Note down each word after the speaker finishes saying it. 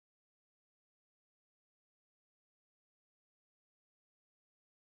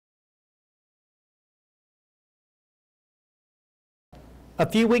A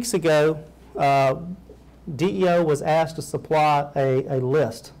few weeks ago, DEO was asked to supply a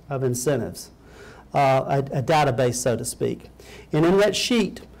list of incentives, a database, so to speak. And in that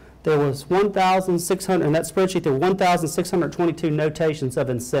sheet, there was 1,600, in that spreadsheet, there were 1,622 notations of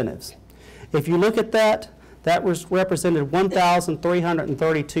incentives. If you look at that, that was represented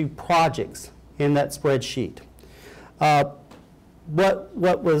 1,332 projects in that spreadsheet. What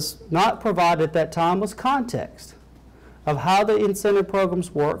was not provided at that time was context of how the incentive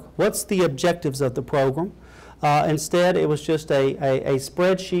programs work, what's the objectives of the program. Instead, it was just a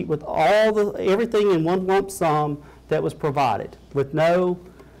spreadsheet with everything in one lump sum that was provided, with no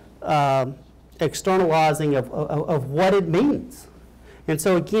externalizing of what it means. And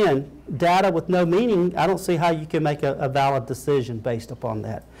so again, data with no meaning, I don't see how you can make a valid decision based upon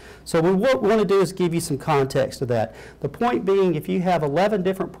that. So what we want to do is give you some context to that. The point being, if you have 11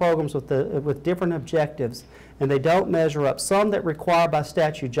 different programs with different objectives and they don't measure up, some that require by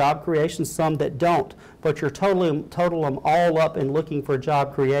statute job creation, some that don't, but you're total them all up and looking for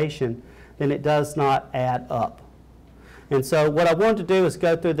job creation, then it does not add up. And so what I wanted to do is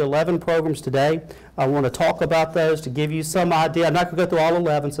go through the 11 programs today. I want to talk about those to give you some idea. I'm not going to go through all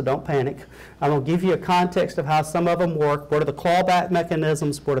 11, so don't panic. I'm going to give you a context of how some of them work, what are the clawback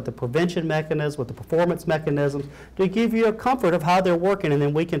mechanisms, what are the prevention mechanisms, what are the performance mechanisms, to give you a comfort of how they're working, and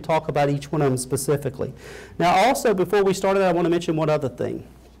then we can talk about each one of them specifically. Now also, before we start, I want to mention one other thing.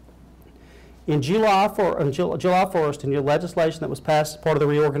 In July 1st, in your legislation that was passed as part of the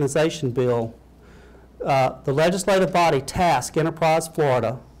reorganization bill, the legislative body tasked Enterprise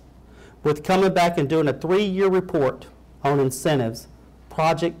Florida with coming back and doing a 3-year report on incentives,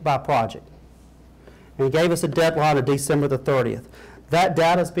 project by project. And it gave us a deadline of December the 30th. That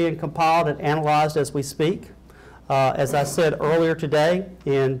data is being compiled and analyzed as we speak. As I said earlier today,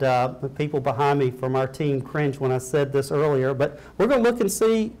 and the people behind me from our team cringed when I said this earlier, but we're going to look and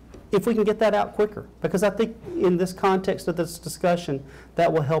see if we can get that out quicker, because I think in this context of this discussion,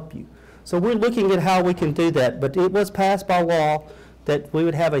 that will help you. So we're looking at how we can do that, but it was passed by law that we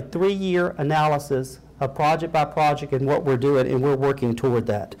would have a 3-year analysis of project by project and what we're doing, and we're working toward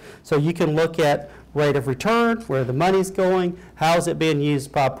that. So you can look at rate of return, where the money's going, how is it being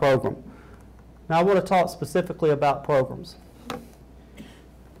used by program. Now I want to talk specifically about programs.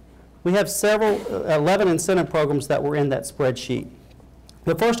 We have 11 incentive programs that were in that spreadsheet.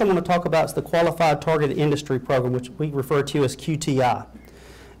 The first I want to talk about is the Qualified Targeted Industry Program, which we refer to as QTI.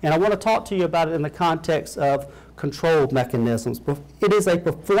 And I want to talk to you about it in the context of control mechanisms. It is a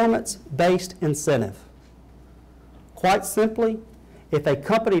performance-based incentive. Quite simply, if a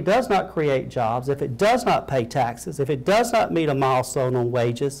company does not create jobs, if it does not pay taxes, if it does not meet a milestone on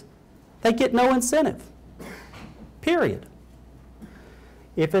wages, they get no incentive, period.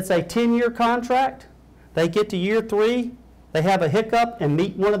 If it's a 10-year contract, they get to year 3, they have a hiccup and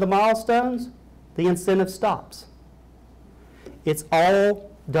meet one of the milestones, the incentive stops. It's all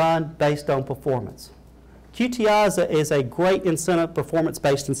done based on performance. QTI is a great incentive,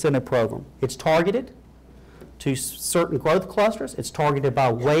 performance-based incentive program. It's targeted to certain growth clusters. It's targeted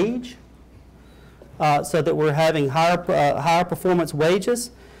by wage, so that we're having higher performance wages.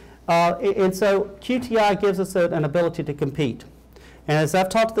 And so QTI gives us an ability to compete. And as I've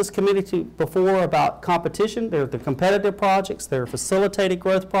talked to this community before about competition, there are the competitive projects, there are facilitated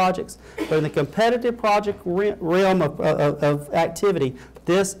growth projects, but in the competitive project realm of activity,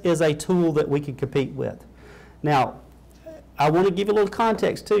 this is a tool that we can compete with. Now, I want to give you a little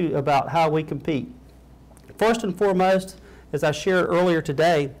context too about how we compete. First and foremost, as I shared earlier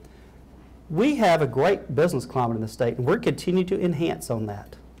today, we have a great business climate in the state, and we're continuing to enhance on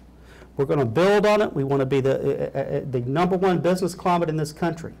that. We're going to build on it. We want to be the #1 business climate in this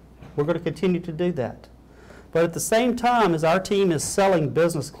country. We're going to continue to do that. But at the same time, as our team is selling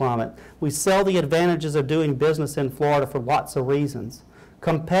business climate, we sell the advantages of doing business in Florida for lots of reasons.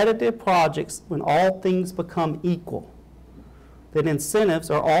 Competitive projects, when all things become equal, then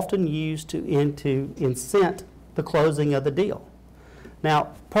incentives are often used to incent the closing of the deal. Now,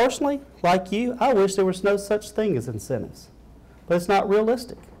 personally, like you, I wish there was no such thing as incentives, but it's not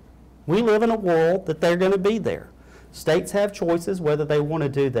realistic. We live in a world that they're going to be there. States have choices whether they want to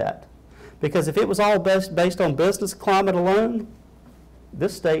do that. Because if it was all based on business climate alone,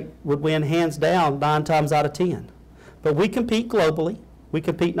 this state would win hands down 9 times out of 10. But we compete globally. We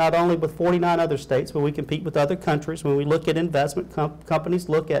compete not only with 49 other states, but we compete with other countries. When we look at investment, companies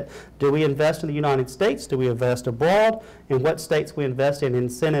look at, do we invest in the United States? Do we invest abroad? And what states we invest in,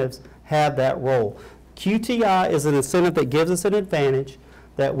 incentives have that role. QTI is an incentive that gives us an advantage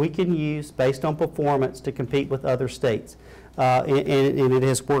that we can use based on performance to compete with other states. And it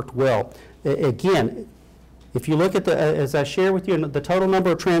has worked well. Again, If you look at as I share with you, the total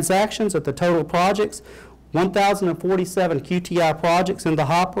number of transactions at the total projects, 1,047 QTI projects in the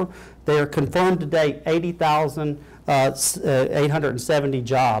hopper. They are confirmed to date 80,870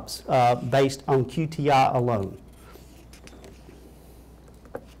 jobs based on QTI alone.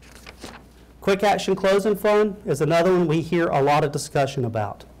 Quick Action Closing Fund is another one we hear a lot of discussion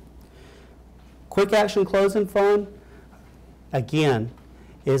about. Quick Action Closing Fund, again,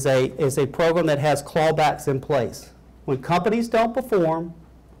 is a program that has clawbacks in place. When companies don't perform,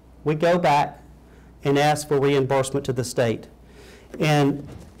 we go back and ask for reimbursement to the state. And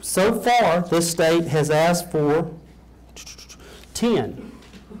so far, this state has asked for 10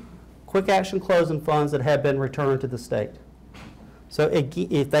 quick action closing funds that have been returned to the state. So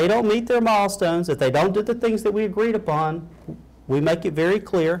if they don't meet their milestones, if they don't do the things that we agreed upon, we make it very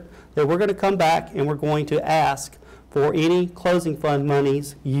clear that we're going to come back and we're going to ask for any closing fund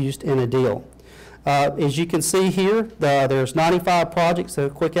monies used in a deal. As you can see here, there's 95 projects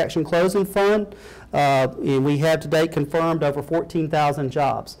of Quick Action Closing Fund, and we have today confirmed over 14,000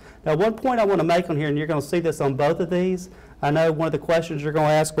 jobs. Now, one point I want to make on here, and you're going to see this on both of these, I know one of the questions you're going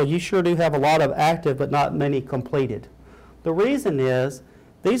to ask, well, you sure do have a lot of active but not many completed. The reason is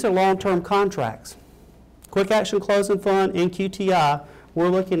these are long-term contracts. Quick Action Closing Fund and QTI, we're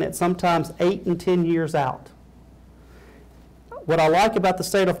looking at sometimes 8 and 10 years out. What I like about the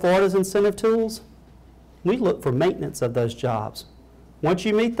state of Florida's incentive tools, we look for maintenance of those jobs. Once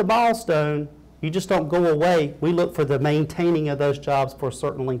you meet the milestone, you just don't go away. We look for the maintaining of those jobs for a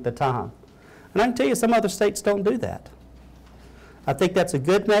certain length of time. And I can tell you some other states don't do that. I think that's a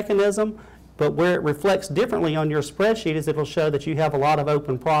good mechanism, but where it reflects differently on your spreadsheet is it will show that you have a lot of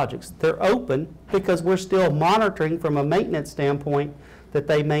open projects. They're open because we're still monitoring from a maintenance standpoint that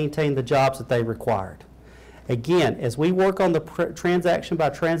they maintain the jobs that they required. Again, as we work on the transaction by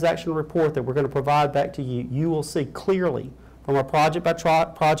transaction report that we're going to provide back to you, you will see clearly from a project by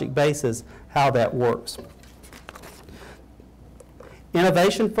project basis how that works.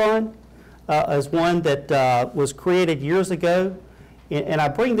 Innovation Fund is one that was created years ago. And I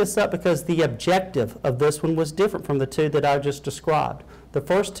bring this up because the objective of this one was different from the two that I just described. The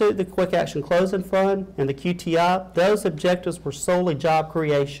first two, the Quick Action Closing Fund and the QTI, those objectives were solely job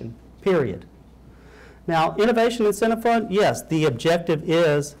creation, period. Now, Innovation Incentive Fund, yes, the objective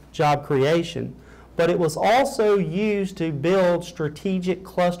is job creation, but it was also used to build strategic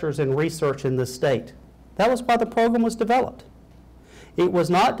clusters and research in the state. That was why the program was developed. It was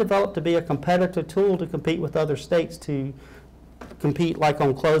not developed to be a competitive tool to compete with other states to compete like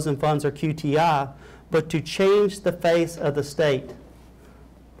on closing funds or QTI, but to change the face of the state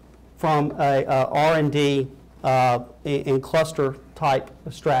from a R&D and cluster type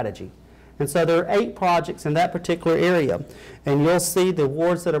strategy. And so there are 8 projects in that particular area. And you'll see the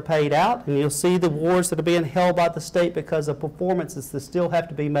awards that are paid out, and you'll see the awards that are being held by the state because of performances that still have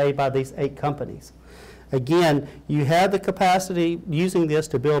to be made by these 8 companies. Again, you have the capacity using this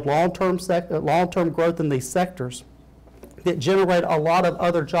to build long-term growth in these sectors that generate a lot of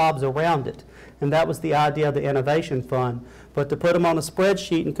other jobs around it. And that was the idea of the Innovation Fund. But to put them on a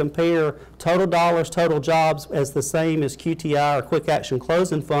spreadsheet and compare total dollars, total jobs as the same as QTI or Quick Action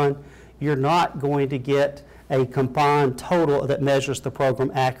Closing Fund, you're not going to get a combined total that measures the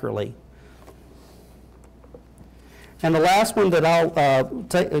program accurately. And the last one that I'll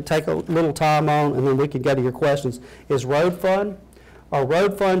take a little time on, and then we can go to your questions, is Road Fund. Are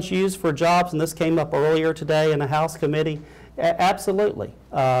road funds used for jobs? And this came up earlier today in the House committee. Absolutely.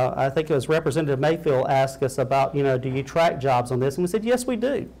 I think it was Representative Mayfield asked us about, do you track jobs on this? And we said, yes, we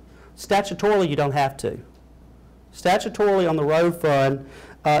do. Statutorily, you don't have to. Statutorily on the road fund,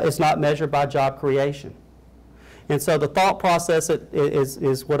 it's not measured by job creation. And so the thought process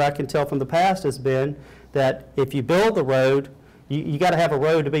is what I can tell from the past has been that if you build the road, you got to have a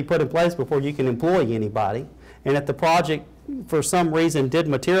road to be put in place before you can employ anybody. And if the project for some reason did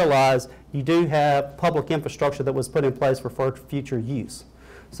materialize, you do have public infrastructure that was put in place for future use.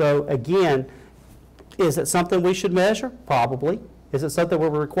 So again, is it something we should measure? Probably. Is it something we're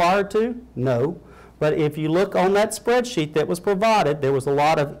required to? No. But if you look on that spreadsheet that was provided, there was a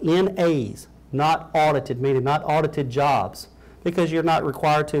lot of NAs, not audited, meaning not audited jobs, because you're not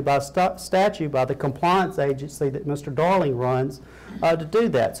required to by statute, by the compliance agency that Mr. Darling runs, to do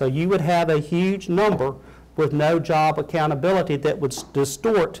that. So you would have a huge number with no job accountability that would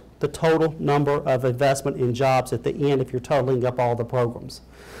distort the total number of investment in jobs at the end if you're totaling up all the programs.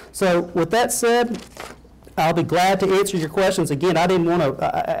 So with that said, I'll be glad to answer your questions. Again, I didn't want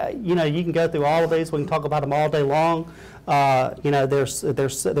to, you can go through all of these. We can talk about them all day long. You know, there's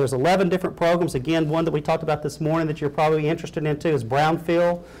 11 different programs. Again, one that we talked about this morning that you're probably interested in too is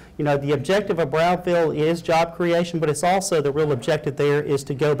brownfield. You know, the objective of brownfield is job creation, but it's also the real objective there is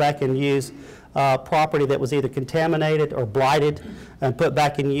to go back and use property that was either contaminated or blighted and put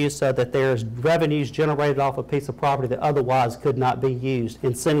back in use so that there's revenues generated off a piece of property that otherwise could not be used,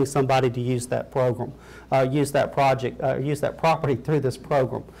 and sending somebody to use that program, use that project, use that property through this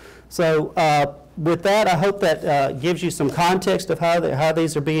program. So with that, I hope that gives you some context of how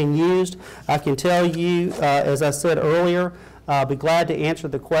these are being used. I can tell you, as I said earlier, I'll be glad to answer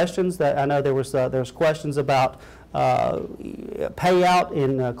the questions. That I know there's questions about payout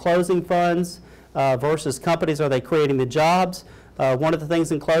in closing funds versus companies. Are they creating the jobs? One of the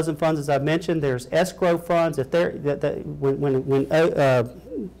things in closing funds, as I mentioned, there's escrow funds. If they're when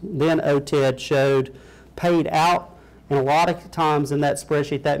then OTED showed paid out. And a lot of times in that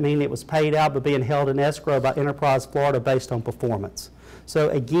spreadsheet, that means it was paid out but being held in escrow by Enterprise Florida based on performance. So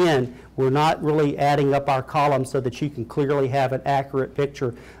again, we're not really adding up our columns so that you can clearly have an accurate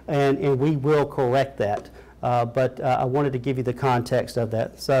picture, and we will correct that. But I wanted to give you the context of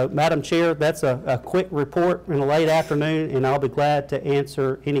that. So, Madam Chair, that's a quick report in the late afternoon, and I'll be glad to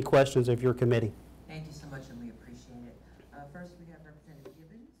answer any questions of your committee.